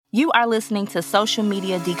You are listening to Social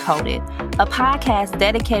Media Decoded, a podcast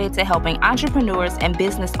dedicated to helping entrepreneurs and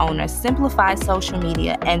business owners simplify social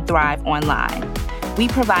media and thrive online. We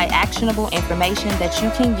provide actionable information that you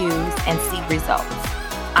can use and see results.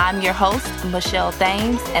 I'm your host, Michelle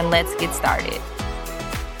Thames, and let's get started.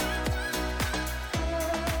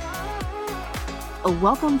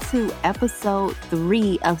 Welcome to episode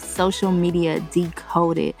 3 of Social Media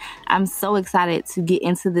Decoded. I'm so excited to get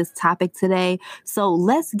into this topic today. So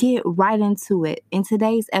let's get right into it. In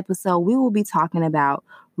today's episode, we will be talking about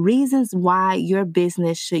reasons why your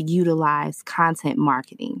business should utilize content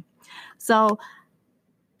marketing. So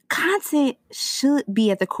content should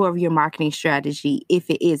be at the core of your marketing strategy if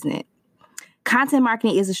it isn't. Content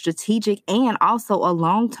marketing is a strategic and also a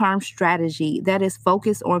long-term strategy that is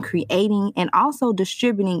focused on creating and also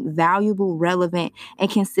distributing valuable, relevant,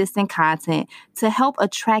 and consistent content to help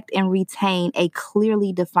attract and retain a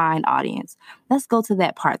clearly defined audience. Let's go to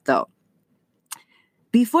that part though.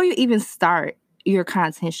 Before you even start your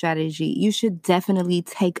content strategy, you should definitely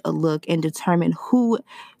take a look and determine who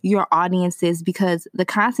your audience is, because the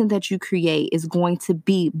content that you create is going to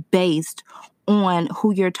be based on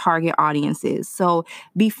who your target audience is. So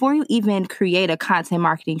before you even create a content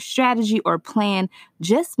marketing strategy or plan,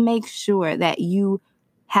 just make sure that you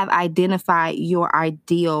have identified your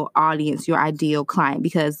ideal audience, your ideal client,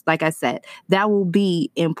 because like I said, that will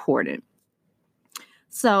be important.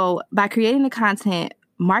 So by creating the content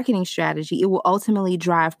marketing strategy, it will ultimately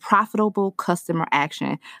drive profitable customer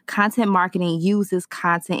action. Content marketing uses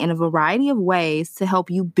content in a variety of ways to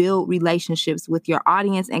help you build relationships with your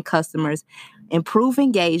audience and customers, improve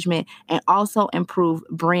engagement, and also improve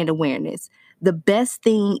brand awareness. The best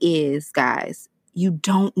thing is, guys, you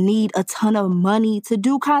don't need a ton of money to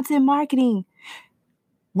do content marketing.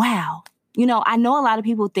 Wow. I know a lot of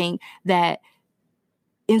people think that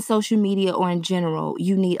in social media or in general,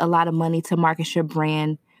 you need a lot of money to market your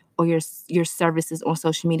brand or your services on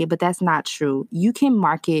social media, but that's not true. You can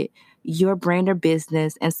market your brand or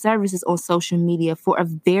business and services on social media for a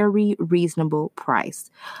very reasonable price.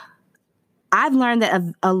 I've learned that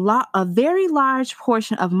a very large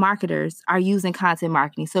portion of marketers are using content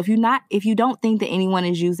marketing. So if you don't think that anyone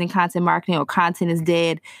is using content marketing or content is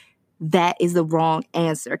dead, that is the wrong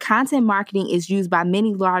answer. Content marketing is used by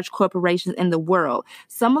many large corporations in the world.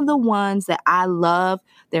 Some of the ones that I love,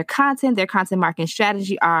 their content marketing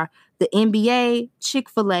strategy are the NBA,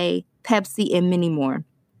 Chick-fil-A, Pepsi, and many more.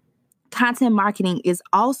 Content marketing is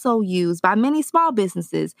also used by many small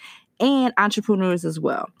businesses and entrepreneurs as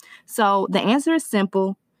well. So the answer is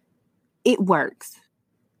simple. It works.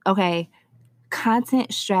 Okay.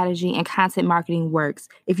 Content strategy and content marketing works.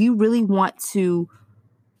 If you really want to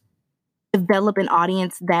develop an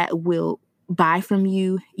audience that will buy from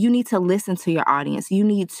you, you need to listen to your audience. You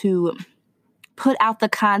need to put out the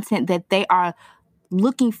content that they are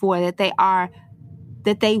looking for, that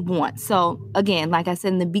they want. So again, like I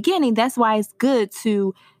said in the beginning, that's why it's good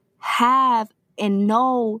to have and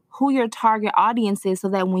know who your target audience is, so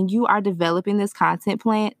that when you are developing this content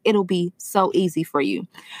plan, it'll be so easy for you.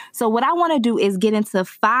 So what I want to do is get into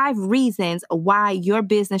 5 reasons why your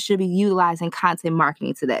business should be utilizing content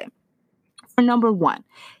marketing today. For number 1,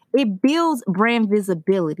 it builds brand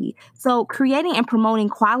visibility. So creating and promoting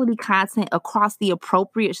quality content across the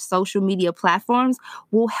appropriate social media platforms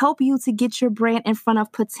will help you to get your brand in front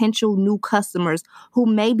of potential new customers who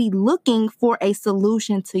may be looking for a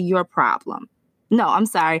solution to your problem. No, I'm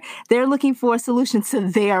sorry. They're looking for a solution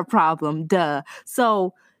to their problem. Duh.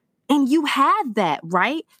 So, and you have that,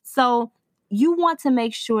 right? So you want to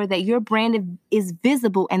make sure that your brand is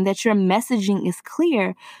visible and that your messaging is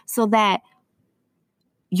clear, so that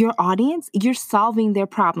your audience, you're solving their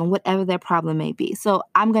problem, whatever their problem may be. So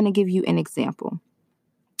I'm going to give you an example.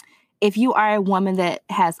 If you are a woman that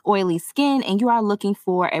has oily skin and you are looking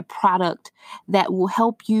for a product that will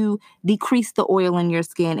help you decrease the oil in your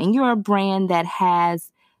skin, and you're a brand that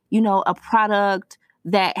has, a product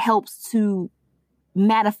that helps to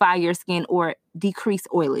mattify your skin or decrease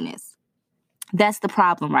oiliness. That's the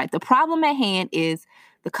problem, right? The problem at hand is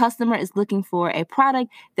the customer is looking for a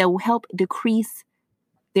product that will help decrease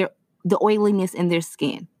the oiliness in their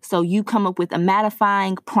skin. So you come up with a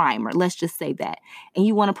mattifying primer, let's just say that, and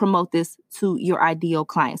you want to promote this to your ideal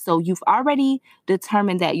client. So you've already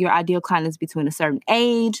determined that your ideal client is between a certain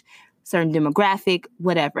age, certain demographic,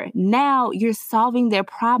 whatever. Now you're solving their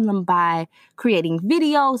problem by creating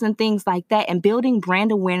videos and things like that, and building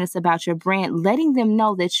brand awareness about your brand, letting them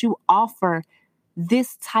know that you offer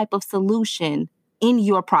this type of solution in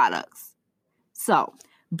your products. So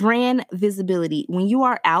brand visibility. When you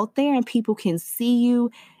are out there and people can see you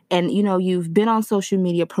and you've been on social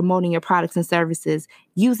media promoting your products and services,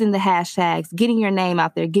 using the hashtags, getting your name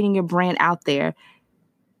out there, getting your brand out there,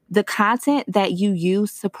 the content that you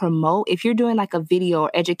use to promote, if you're doing like a video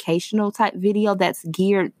or educational type video that's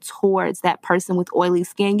geared towards that person with oily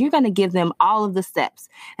skin, you're going to give them all of the steps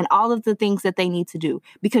and all of the things that they need to do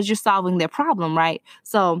because you're solving their problem, right?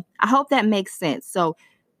 So I hope that makes sense. So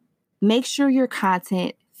make sure your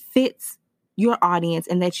content fits your audience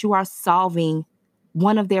and that you are solving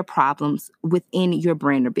one of their problems within your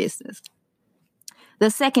brand or business.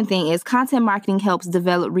 The second thing is content marketing helps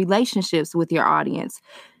develop relationships with your audience.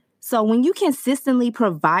 So when you consistently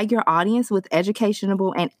provide your audience with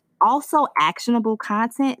educational and also actionable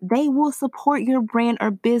content, they will support your brand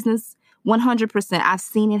or business 100%. I've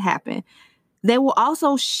seen it happen. They will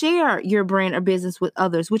also share your brand or business with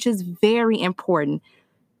others, which is very important.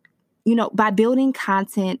 By building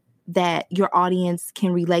content that your audience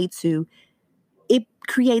can relate to, it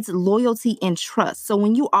creates loyalty and trust. So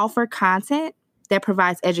when you offer content that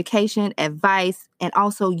provides education, advice, and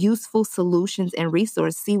also useful solutions and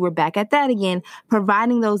resources. See, we're back at that again,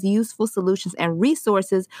 providing those useful solutions and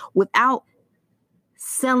resources without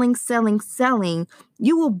selling.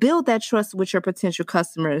 You will build that trust with your potential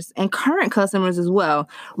customers and current customers as well.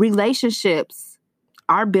 Relationships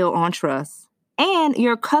are built on trust, and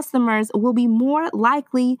your customers will be more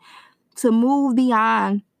likely to move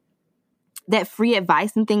beyond that free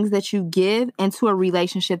advice and things that you give into a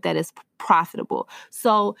relationship that is profitable.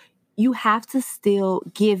 So you have to still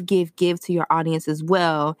give to your audience as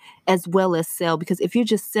well as sell. Because if you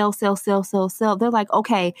just sell, they're like,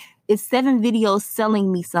 okay, it's 7 videos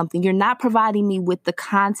selling me something. You're not providing me with the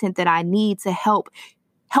content that I need to help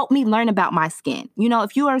me learn about my skin.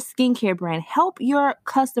 If you are a skincare brand, help your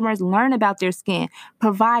customers learn about their skin,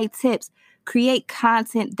 provide tips, create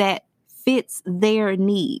content that fits their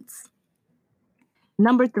needs.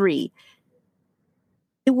 Number 3,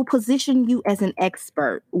 it will position you as an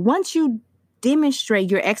expert. Once you demonstrate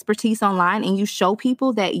your expertise online and you show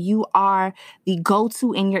people that you are the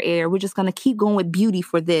go-to in your area, we're just going to keep going with beauty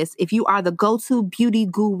for this. If you are the go-to beauty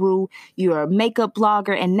guru, you're a makeup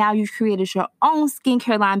blogger, and now you've created your own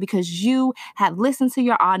skincare line because you have listened to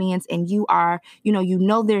your audience and you are, you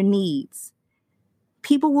know their needs.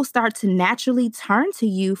 People will start to naturally turn to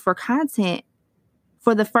you for content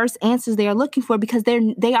for the first answers they are looking for because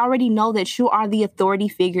they already know that you are the authority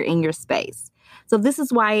figure in your space. So this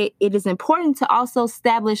is why it is important to also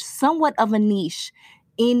establish somewhat of a niche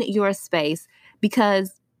in your space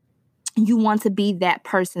because you want to be that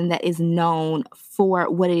person that is known for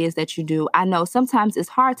what it is that you do. I know sometimes it's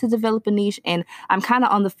hard to develop a niche, and I'm kind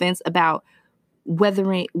of on the fence about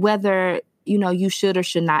whether you should or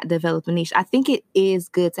should not develop a niche. I think it is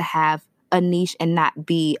good to have a niche and not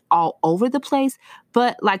be all over the place.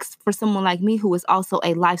 But like for someone like me who is also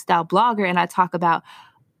a lifestyle blogger and I talk about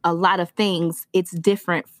a lot of things, it's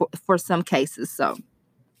different for some cases. So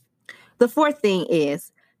the fourth thing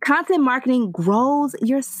is content marketing grows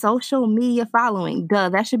your social media following.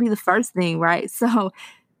 That should be the first thing, right? So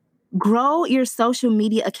grow your social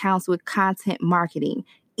media accounts with content marketing.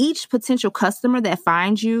 Each potential customer that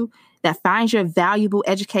finds your valuable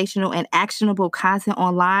educational and actionable content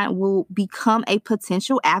online will become a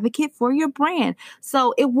potential advocate for your brand.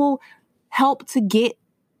 So it will help to get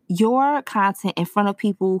your content in front of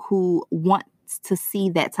people who want to see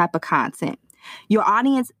that type of content. Your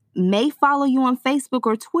audience may follow you on Facebook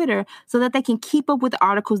or Twitter so that they can keep up with the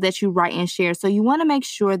articles that you write and share. So you want to make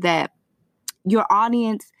sure that your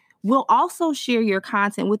audience will also share your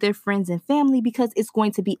content with their friends and family because it's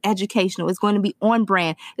going to be educational. It's going to be on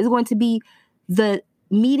brand. It's going to be the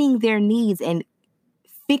meeting their needs and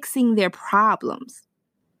fixing their problems.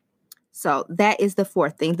 So that is the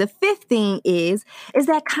fourth thing. The fifth thing is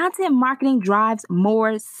that content marketing drives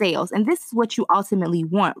more sales. And this is what you ultimately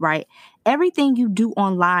want, right? Everything you do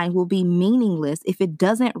online will be meaningless if it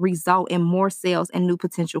doesn't result in more sales and new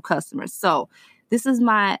potential customers. So this is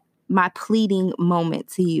my pleading moment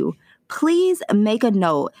to you. Please make a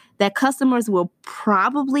note that customers will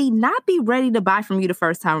probably not be ready to buy from you the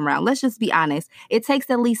first time around. Let's just be honest. It takes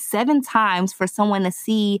at least 7 times for someone to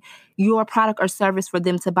see your product or service for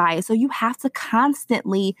them to buy it. So you have to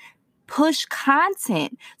constantly push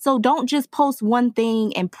content. So don't just post one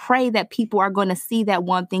thing and pray that people are going to see that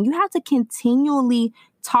one thing. You have to continually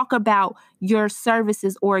talk about your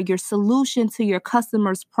services or your solution to your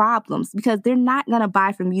customers' problems because they're not going to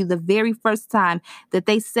buy from you the very first time that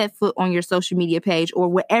they set foot on your social media page or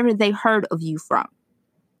wherever they heard of you from.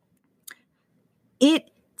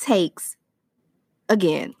 It takes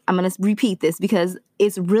again, I'm going to repeat this because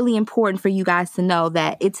it's really important for you guys to know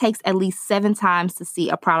that it takes at least 7 times to see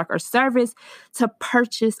a product or service to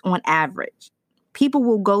purchase on average. People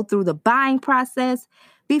will go through the buying process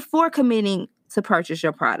before committing to purchase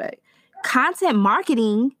your product. Content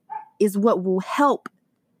marketing is what will help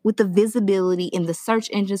with the visibility in the search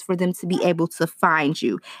engines for them to be able to find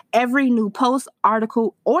you. Every new post,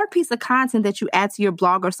 article, or piece of content that you add to your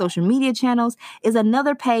blog or social media channels is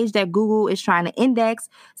another page that Google is trying to index.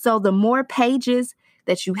 So the more pages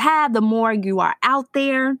that you have, the more you are out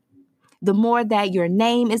there, the more that your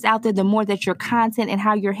name is out there, the more that your content and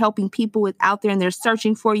how you're helping people is out there and they're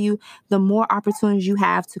searching for you, the more opportunities you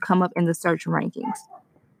have to come up in the search rankings.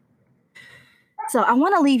 So I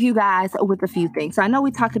want to leave you guys with a few things. So I know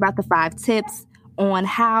we talked about the 5 tips on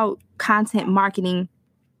how content marketing,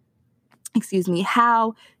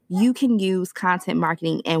 how you can use content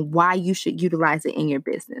marketing and why you should utilize it in your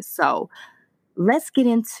business. So let's get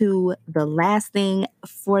into the last thing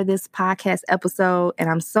for this podcast episode. And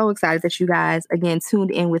I'm so excited that you guys, again,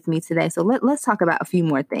 tuned in with me today. So let's talk about a few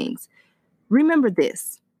more things. Remember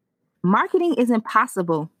this, marketing isn't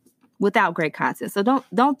possible without great content. So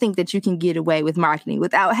don't think that you can get away with marketing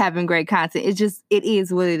without having great content. It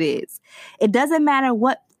is what it is. It doesn't matter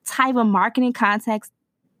what type of marketing tactics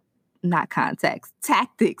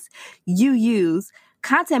you use.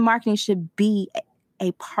 Content marketing should be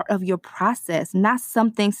a part of your process, not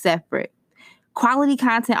something separate. Quality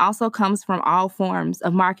content also comes from all forms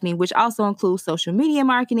of marketing, which also includes social media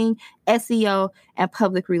marketing, SEO, and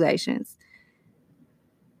public relations.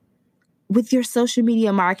 With your social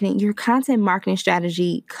media marketing, your content marketing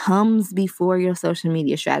strategy comes before your social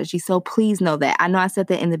media strategy. So please know that. I know I said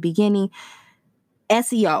that in the beginning.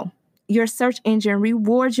 SEO, your search engine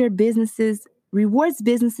rewards businesses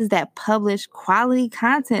that publish quality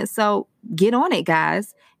content. So get on it,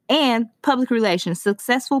 guys. And public relations,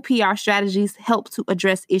 successful PR strategies help to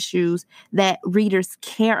address issues that readers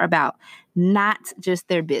care about, not just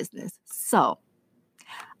their business. So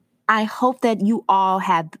I hope that you all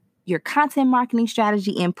have your content marketing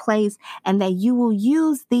strategy in place and that you will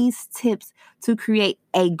use these tips to create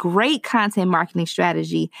a great content marketing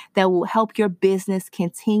strategy that will help your business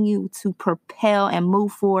continue to propel and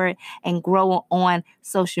move forward and grow on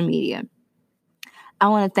social media. I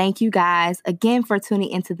want to thank you guys again for tuning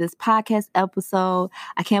into this podcast episode.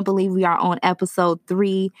 I can't believe we are on episode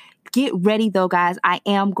 3. Get ready though, guys. I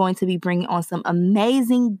am going to be bringing on some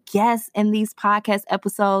amazing guests in these podcast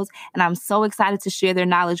episodes, and I'm so excited to share their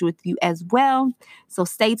knowledge with you as well. So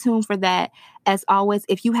stay tuned for that. As always,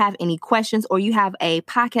 if you have any questions or you have a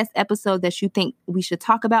podcast episode that you think we should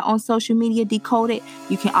talk about on Social Media Decoded,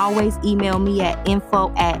 you can always email me at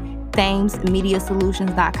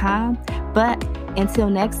info@thamesmediasolutions.com. But until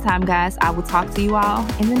next time, guys, I will talk to you all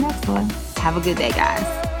in the next one. Have a good day,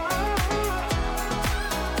 guys.